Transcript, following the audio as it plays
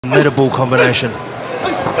Formidable combination.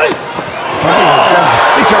 He's trying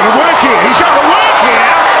to work here. He's trying to work here.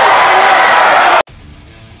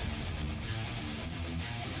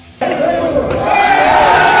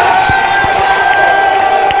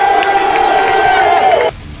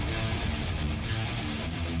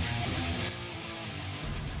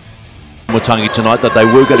 Tangi tonight that they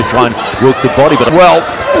were going to try and work the body, but well,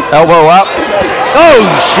 elbow up. Oh,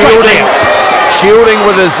 shielding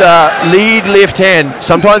with his lead left hand.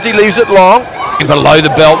 Sometimes he leaves it long, below the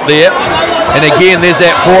belt there. And again, there's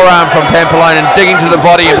that forearm from Pampellone and digging to the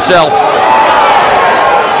body himself.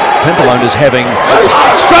 Pampellone is having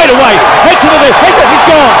straight away. He's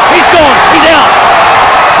gone. He's out.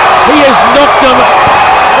 He has knocked him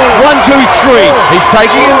 1, 2, 3. He's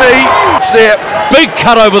taking a knee. It's there. Big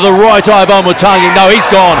cut over the right eye by Mutangi. No, he's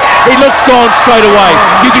gone. He looks gone straight away.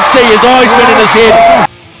 You can see his eyes went in his head.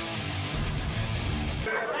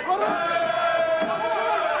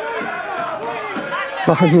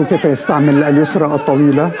 لاحظوا كيف يستعمل اليسرى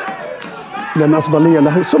الطويلة لأن أفضلية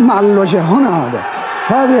له، ثم على الوجه هنا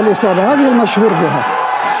هذه الإصابة، هذه المشهور بها.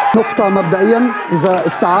 نقطة مبدئيا إذا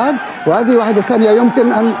استعاد، وهذه واحدة ثانية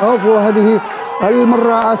يمكن أن هذه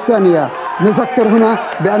المرة الثانية. نذكر هنا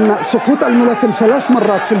بأن سقوط الملاكم 3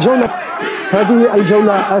 مرات في الجولة، هذه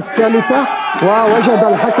الجولة الثالثة، ووجد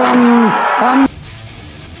الحكم أن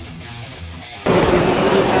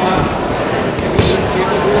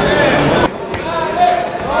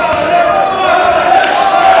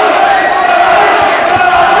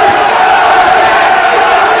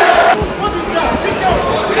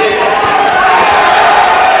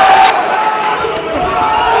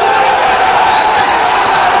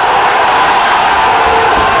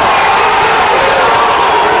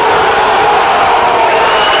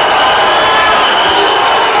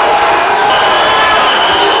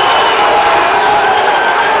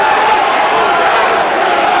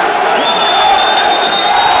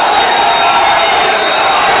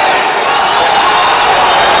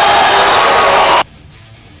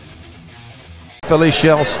Philly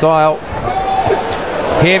shell style.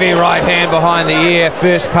 Heavy right hand behind the ear.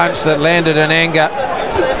 First punch that landed in anger.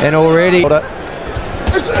 And already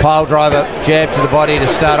pile driver jab to the body to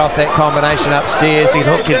start off that combination upstairs. He'd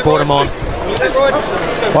hooked it, brought him on.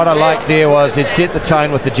 What I liked there was he'd set the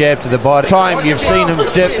tone with the jab to the body. Time you've seen him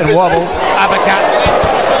dip and wobble. Uppercut.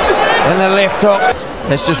 And the left hook.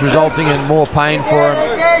 That's just resulting in more pain for him.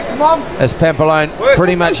 As Pampellone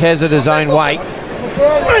pretty much has it his own way.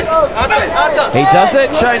 He does that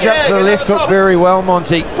change up to the left hook very well,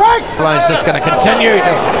 Monty. Pampellone's just going to continue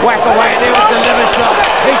to whack away. There was the liver shot.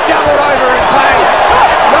 He's doubled over in pain.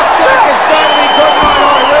 Looks like it's going to be good night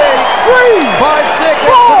already. 5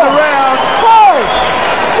 seconds to the round. 5,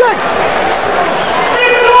 6.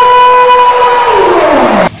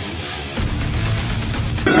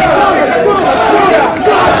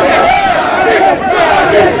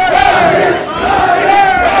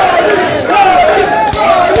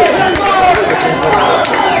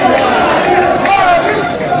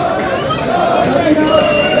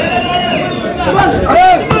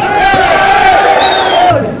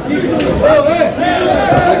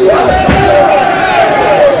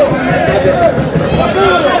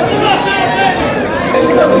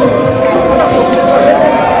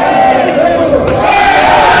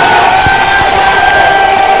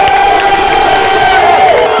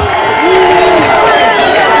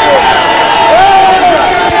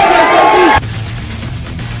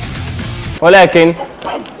 ولكن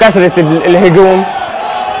كثرة الهجوم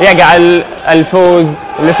يجعل الفوز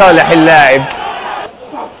لصالح اللاعب.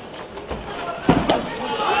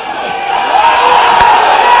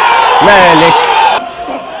 مالك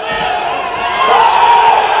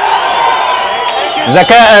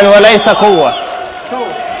ذكاء وليس قوة.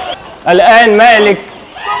 الآن مالك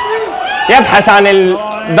يبحث عن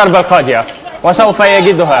الضربة القاضية وسوف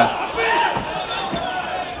يجدها.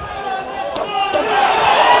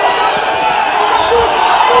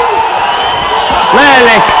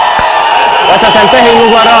 مالك وستنتهي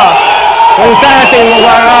المباراة، وانتهت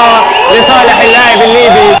المباراة لصالح اللاعب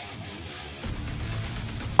الليبي.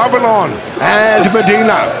 Pampellone and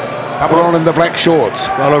Medina. Pampellone in the black shorts.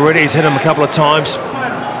 Well, already he's hit him a couple of times.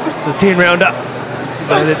 It's a 10-rounder. You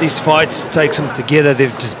know that these fights takes them together.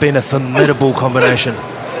 They've just been a formidable combination.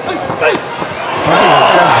 He's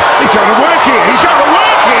trying to work here. He's trying to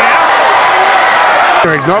work here. He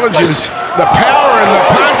acknowledges the power and the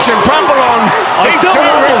punch, and Pampellone, he too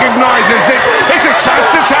recognises that it's a chance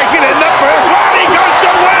to take it in the first one. He goes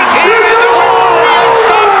to work here.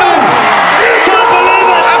 Can't believe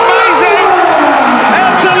it. Amazing.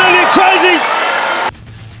 Absolutely crazy.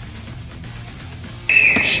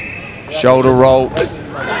 Shoulder roll.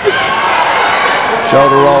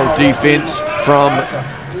 Shoulder roll defense from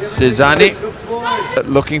Cezanne.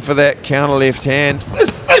 Looking for that counter left hand. Oh,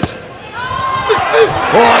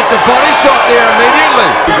 it's a body shot there immediately.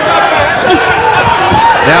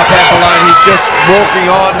 Now Pampellone, he's just walking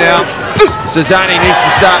on now. Cezanne needs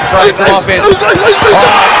to start throwing some offense. Oh,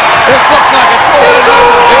 this looks like it's all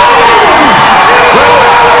over.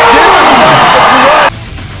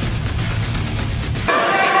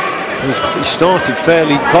 He started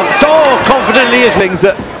fairly confidently as things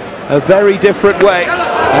that a very different way,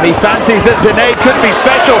 and he fancies that Zinad could be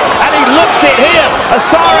special, and he looks it here.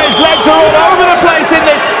 Asari's legs are all over the place in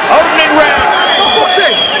this opening round.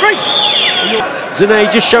 Zinad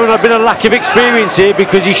just showing a bit of lack of experience here,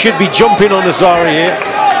 because he should be jumping on Asari here,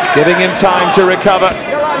 giving him time to recover.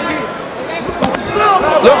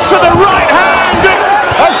 Looks for the right hand.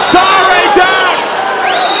 Asari down.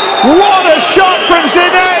 What a shot from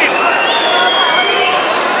Zinad.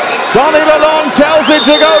 Donny Lalonde tells him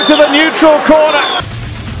to go to the neutral corner.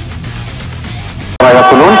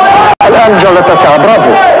 يقولون الآن جولة تسعة.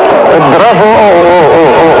 برافو برافو.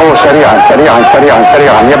 أوه سريعا سريعا سريعا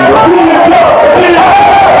سريعا يبدو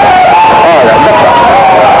هذا الدفع.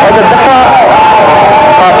 هذا الدفع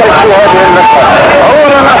أعطيت فيه هذه المسألة.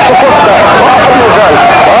 أولا السقوط نزال.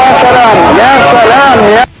 يا سلام يا سلام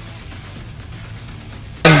يا.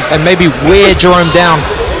 And maybe wear Jerome down.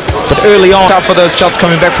 But early on, tough for those shots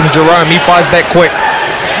coming back from Jerome. He fires back quick.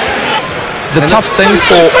 The tough thing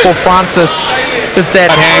for Francis is that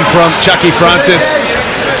hand from Chucky Francis.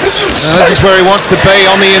 Now this is where he wants to be,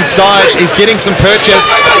 on the inside. He's getting some purchase.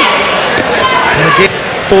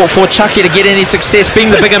 for Chucky to get any success, being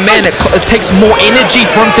the bigger man, it takes more energy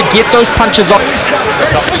for him to get those punches off.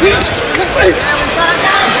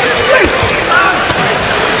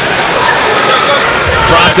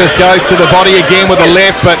 Francis goes to the body again with a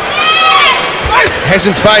left, but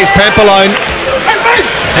hasn't phased Pampellone.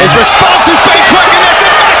 His response has been quick, and that's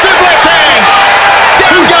a massive left hand.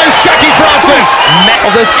 Down goes Chucky Francis.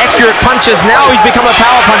 Of those accurate punches, now he's become a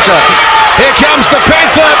power puncher. Here comes the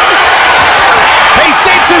Panther. He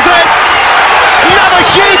senses it. Another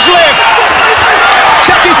huge left.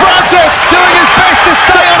 Chucky Francis doing his best to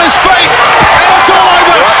stay on his feet, and it's all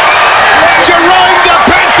over. Jerome the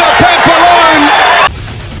Panther Pampellone.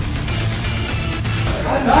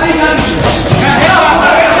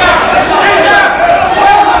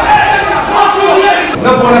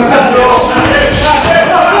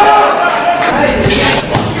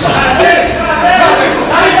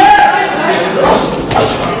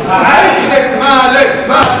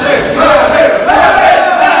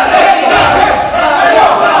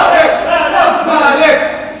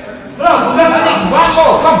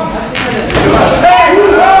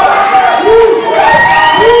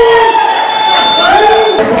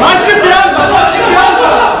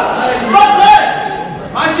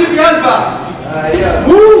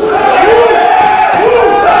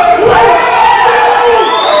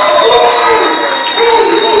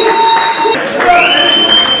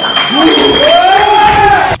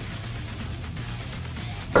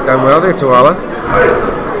 Done well there, Tuala.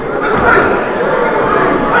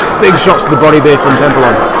 Big shots to the body there from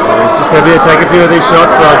Pampellone. He's just going to be able to take a few of these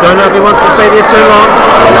shots, but I don't know if he wants to stay there too long.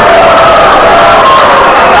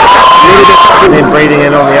 And then breathing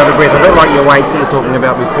in on the other breath, a bit like your weights that you're talking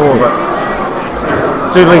about before, but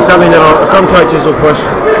certainly something that some coaches will push.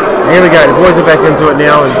 Here we go, the boys are back into it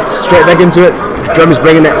now, and straight back into it. Jerome is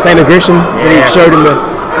bringing that same aggression that he showed in the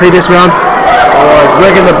previous round. Oh, he's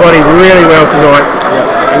working the body really well tonight.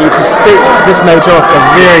 And you suspect this match offs are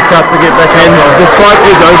very tough to get back in. The fight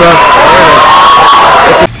is over.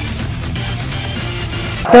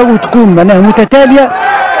 وتكون معناها متتالية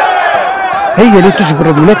هي اللي تجبر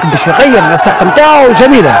الملاكم باش يغير النسق نتاعو.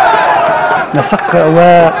 جميلة نسق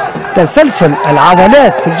وتسلسل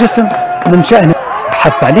العضلات في الجسم من شأنه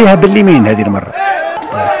بحث عليها باليمين هذه المرة.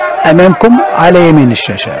 أمامكم على يمين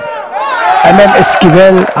الشاشة، أمام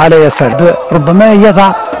اسكيبال على يسار، ربما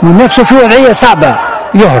يضع منافسه في وضعية صعبة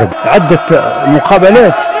يهرب. عدة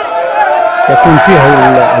مقابلات يكون فيها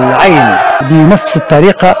العين بنفس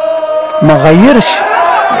الطريقة ما غيرش،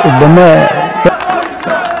 ربما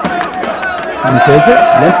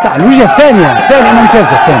ممتازة لمسة على الوجهة الثانية،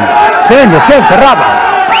 ممتازة، الثانية الثالثة الرابعة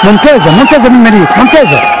ممتازة من مليك،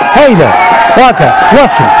 ممتازة هايلة.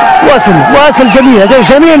 واصل جميلة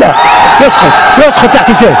جميلة. يسقط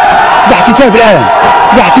احتساب الآن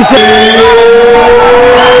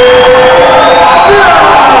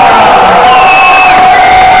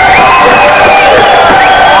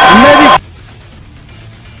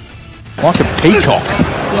Like a peacock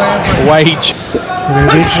wage.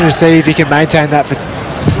 It'll be interesting to see if he can maintain that for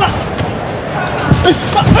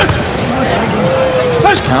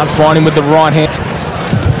Just can't find him with the right hand.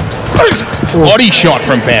 Body shot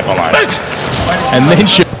from Pampellone. And then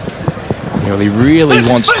he really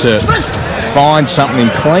wants to find something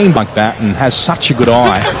clean like that and has such a good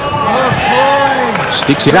eye.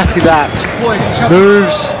 Sticks exactly that.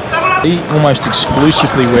 Moves. He almost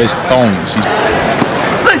exclusively wears thongs.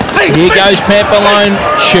 Here goes Pampellone.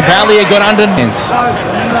 Chevalier got underneath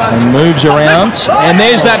and moves around. And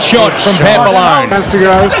there's that shot from Pampellone. Has to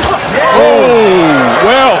go. Oh,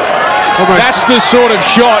 well, that's the sort of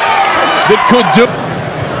shot that could do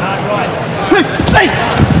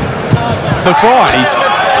the fight. He's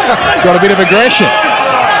got a bit of aggression.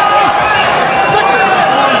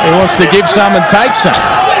 He wants to give some and take some.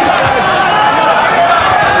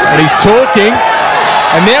 And he's talking,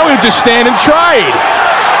 and now he'll just stand and trade.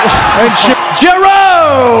 And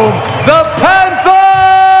Jerome, the Panther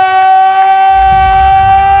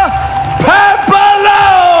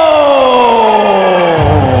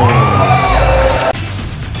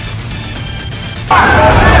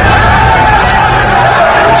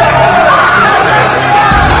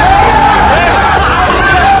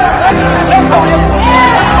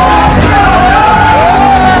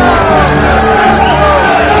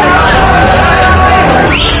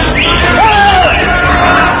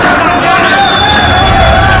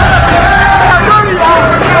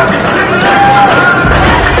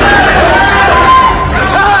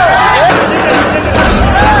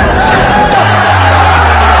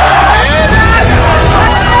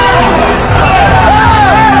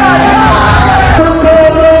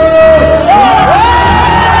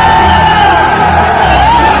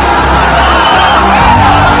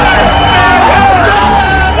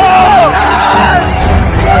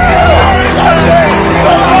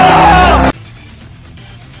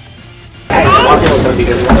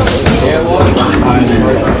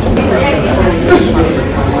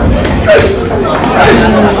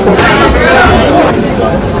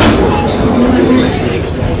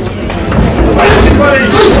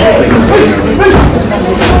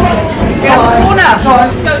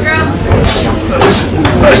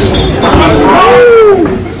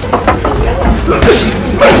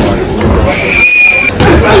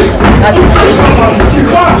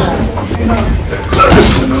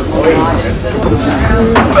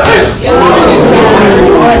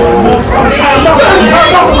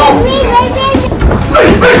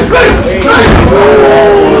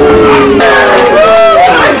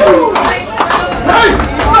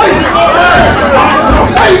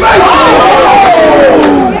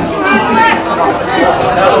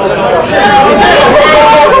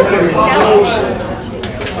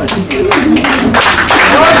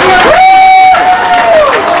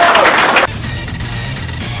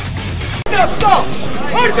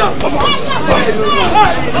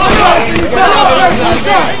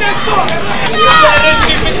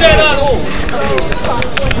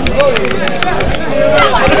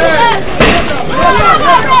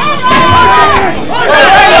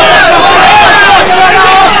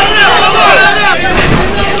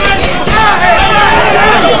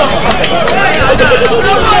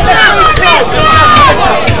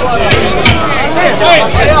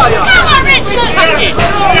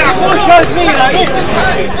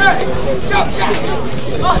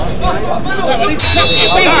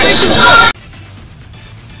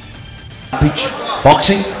Beach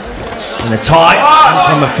boxing and the tie comes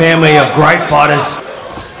from a family of great fighters.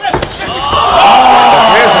 There's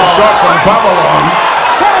a shot from Pampellone.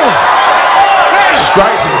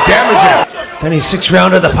 Straight and damaging. It's only a 6th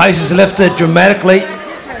rounder. The pace is lifted dramatically.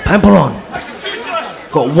 Pampellone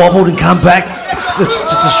got wobbled and come back. Just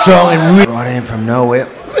a strong and right hand from nowhere.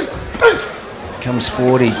 Comes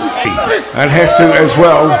 40. And has to as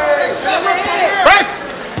well.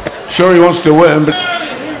 Sure, he wants to win, but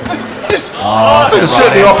there's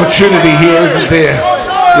certainly opportunity here, isn't there?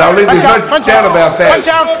 Lovely, there's no doubt about that.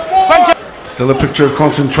 Still a picture of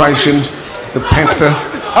concentration. The Panther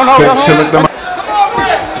still at the moment.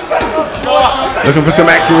 Looking for some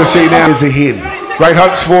accuracy now. Is ahead. Great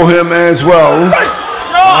hopes for him as well.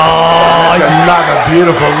 Another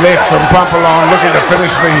beautiful left from Pampellone, looking to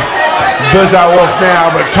finish the Bizzo off now,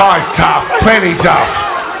 but Ty's tough, plenty tough.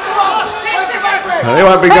 They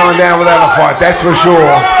won't be going down without a fight, that's for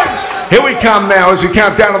sure. Here we come now as we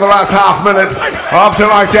count down to the last half minute of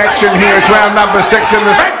tonight's action here. It's round number 6 in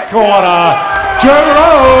the second quarter.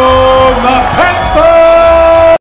 Jerome Pampellone.